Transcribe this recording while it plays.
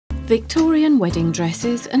Victorian wedding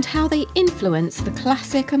dresses and how they influence the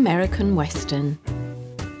classic American Western.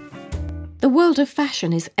 The world of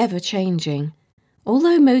fashion is ever-changing.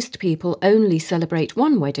 Although most people only celebrate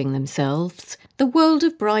one wedding themselves, the world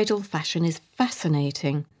of bridal fashion is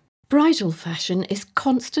fascinating. Bridal fashion is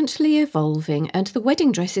constantly evolving, and the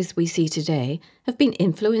wedding dresses we see today have been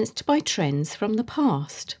influenced by trends from the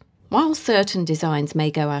past. While certain designs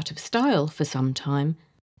may go out of style for some time,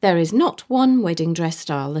 there is not one wedding dress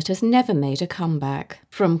style that has never made a comeback.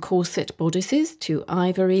 From corset bodices to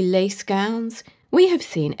ivory lace gowns, we have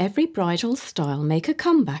seen every bridal style make a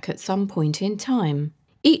comeback at some point in time.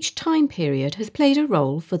 Each time period has played a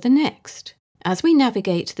role for the next. As we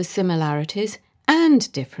navigate the similarities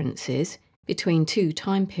and differences between two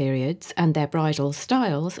time periods and their bridal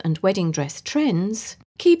styles and wedding dress trends,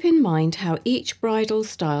 keep in mind how each bridal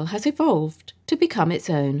style has evolved to become its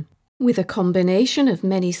own. With a combination of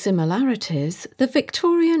many similarities, the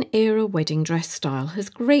Victorian-era wedding dress style has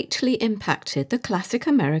greatly impacted the classic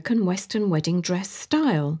American Western wedding dress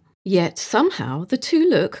style. Yet somehow the two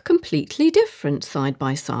look completely different side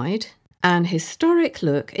by side. An historic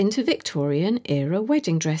look into Victorian-era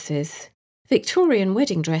wedding dresses. Victorian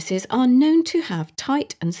wedding dresses are known to have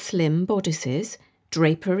tight and slim bodices,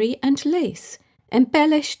 drapery and lace,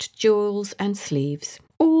 embellished jewels and sleeves,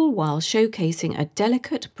 all while showcasing a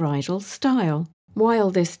delicate bridal style.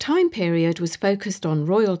 While this time period was focused on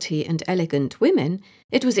royalty and elegant women,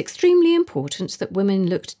 it was extremely important that women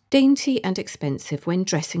looked dainty and expensive when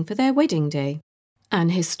dressing for their wedding day. An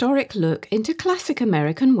historic look into classic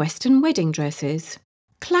American Western wedding dresses.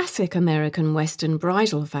 Classic American Western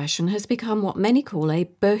bridal fashion has become what many call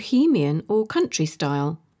a bohemian or country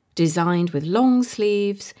style, designed with long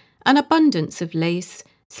sleeves, an abundance of lace,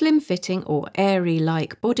 slim-fitting or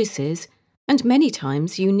airy-like bodices, and many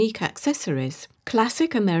times unique accessories.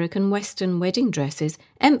 Classic American Western wedding dresses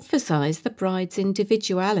emphasize the bride's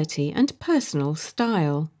individuality and personal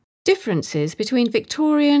style. Differences between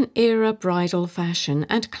Victorian-era bridal fashion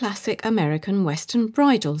and classic American Western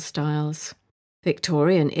bridal styles.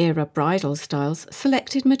 Victorian-era bridal styles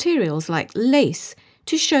selected materials like lace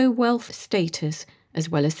to show wealth status as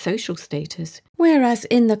well as social status, whereas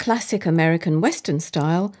in the classic American Western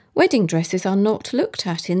style, wedding dresses are not looked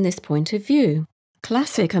at in this point of view.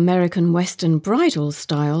 Classic American Western bridal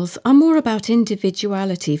styles are more about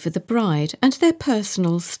individuality for the bride and their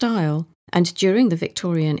personal style, and during the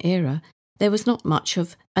Victorian era, there was not much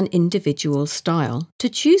of an individual style to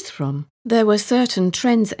choose from. There were certain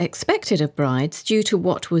trends expected of brides due to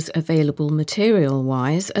what was available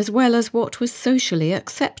material-wise as well as what was socially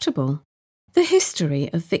acceptable. The history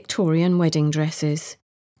of Victorian wedding dresses.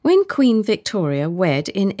 When Queen Victoria wed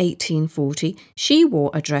in 1840, she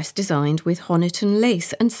wore a dress designed with Honiton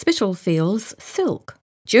lace and Spitalfields silk.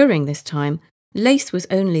 During this time, lace was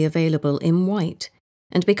only available in white,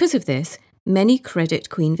 and because of this, many credit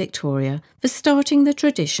Queen Victoria for starting the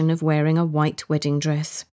tradition of wearing a white wedding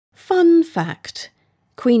dress. Fun fact: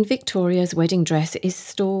 Queen Victoria's wedding dress is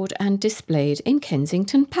stored and displayed in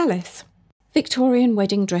Kensington Palace. Victorian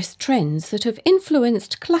wedding dress trends that have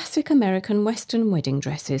influenced classic American Western wedding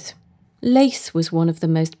dresses. Lace was one of the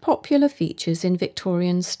most popular features in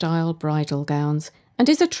Victorian-style bridal gowns and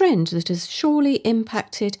is a trend that has surely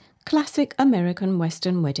impacted classic American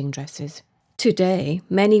Western wedding dresses. Today,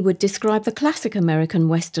 many would describe the classic American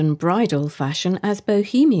Western bridal fashion as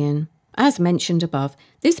bohemian. As mentioned above,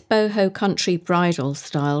 this boho country bridal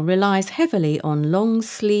style relies heavily on long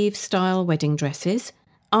sleeve style wedding dresses,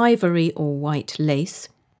 ivory or white lace,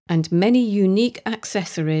 and many unique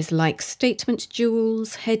accessories like statement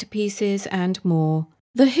jewels, headpieces, and more.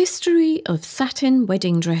 The history of satin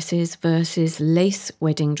wedding dresses versus lace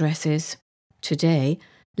wedding dresses. Today,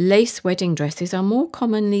 lace wedding dresses are more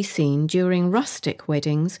commonly seen during rustic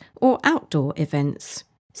weddings or outdoor events.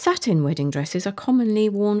 Satin wedding dresses are commonly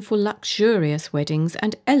worn for luxurious weddings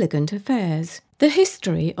and elegant affairs. The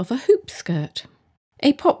history of a hoop skirt.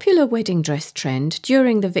 A popular wedding dress trend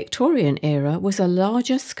during the Victorian era was a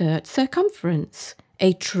larger skirt circumference.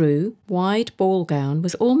 A true, wide ball gown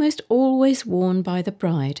was almost always worn by the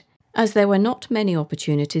bride, as there were not many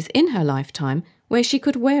opportunities in her lifetime where she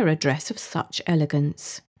could wear a dress of such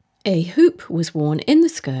elegance. A hoop was worn in the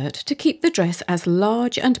skirt to keep the dress as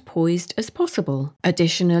large and poised as possible.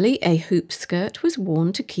 Additionally, a hoop skirt was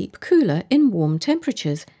worn to keep cooler in warm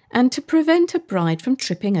temperatures and to prevent a bride from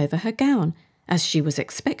tripping over her gown, as she was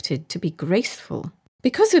expected to be graceful.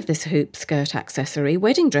 Because of this hoop skirt accessory,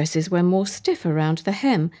 wedding dresses were more stiff around the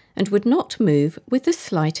hem and would not move with the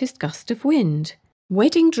slightest gust of wind.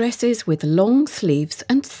 Wedding dresses with long sleeves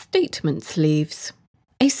and statement sleeves.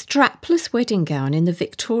 A strapless wedding gown in the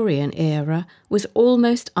Victorian era was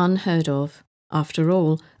almost unheard of. After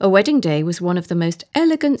all, a wedding day was one of the most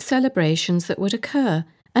elegant celebrations that would occur,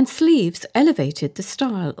 and sleeves elevated the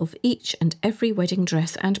style of each and every wedding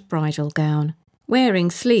dress and bridal gown.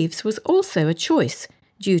 Wearing sleeves was also a choice,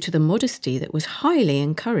 due to the modesty that was highly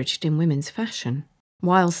encouraged in women's fashion.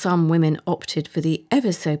 While some women opted for the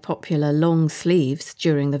ever-so-popular long sleeves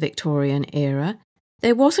during the Victorian era,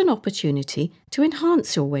 there was an opportunity to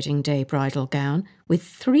enhance your wedding day bridal gown with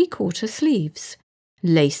three-quarter sleeves,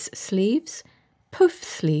 lace sleeves, puff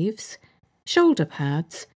sleeves, shoulder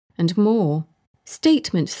pads, and more.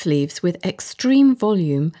 Statement sleeves with extreme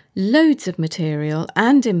volume, loads of material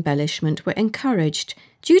and embellishment were encouraged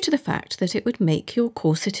due to the fact that it would make your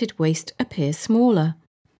corseted waist appear smaller.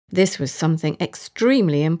 This was something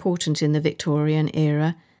extremely important in the Victorian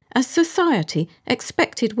era, as society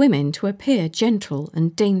expected women to appear gentle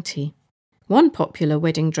and dainty. One popular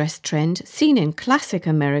wedding dress trend seen in classic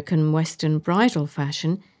American Western bridal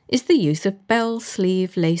fashion is the use of bell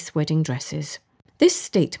sleeve lace wedding dresses. This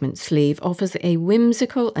statement sleeve offers a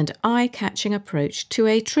whimsical and eye-catching approach to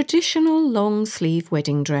a traditional long-sleeve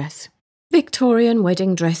wedding dress. Victorian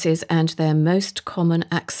wedding dresses and their most common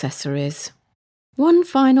accessories. One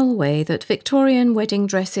final way that Victorian wedding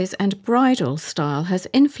dresses and bridal style has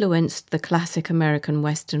influenced the classic American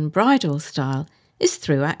Western bridal style is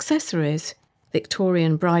through accessories.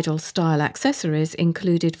 Victorian bridal style accessories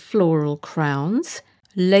included floral crowns,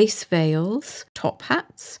 lace veils, top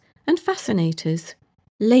hats, and fascinators.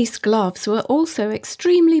 Lace gloves were also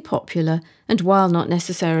extremely popular, and while not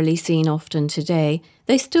necessarily seen often today,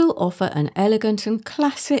 they still offer an elegant and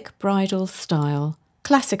classic bridal style.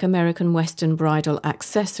 Classic American Western bridal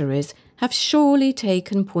accessories have surely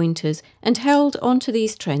taken pointers and held onto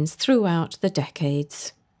these trends throughout the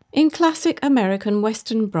decades. In classic American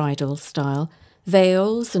Western bridal style,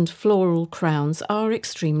 veils and floral crowns are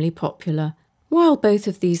extremely popular. While both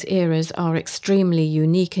of these eras are extremely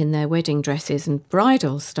unique in their wedding dresses and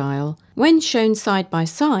bridal style, when shown side by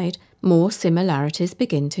side, more similarities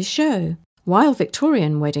begin to show. While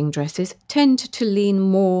Victorian wedding dresses tend to lean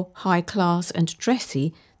more high-class and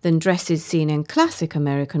dressy than dresses seen in classic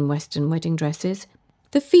American Western wedding dresses,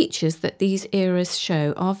 the features that these eras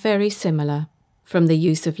show are very similar. From the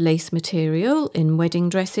use of lace material in wedding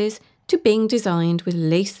dresses to being designed with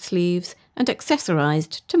lace sleeves and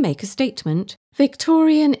accessorized to make a statement,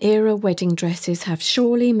 Victorian-era wedding dresses have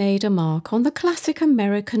surely made a mark on the classic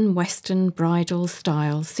American Western bridal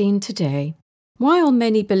style seen today. While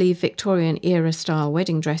many believe Victorian-era style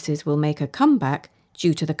wedding dresses will make a comeback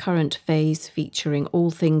due to the current phase featuring all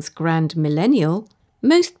things grand millennial,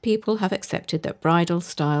 most people have accepted that bridal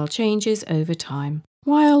style changes over time.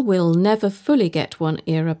 While we'll never fully get one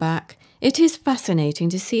era back, it is fascinating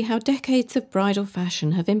to see how decades of bridal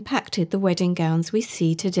fashion have impacted the wedding gowns we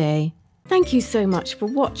see today. Thank you so much for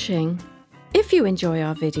watching. If you enjoy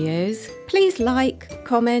our videos, please like,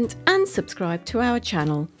 comment and subscribe to our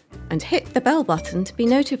channel, and hit the bell button to be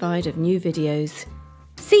notified of new videos.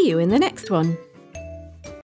 See you in the next one.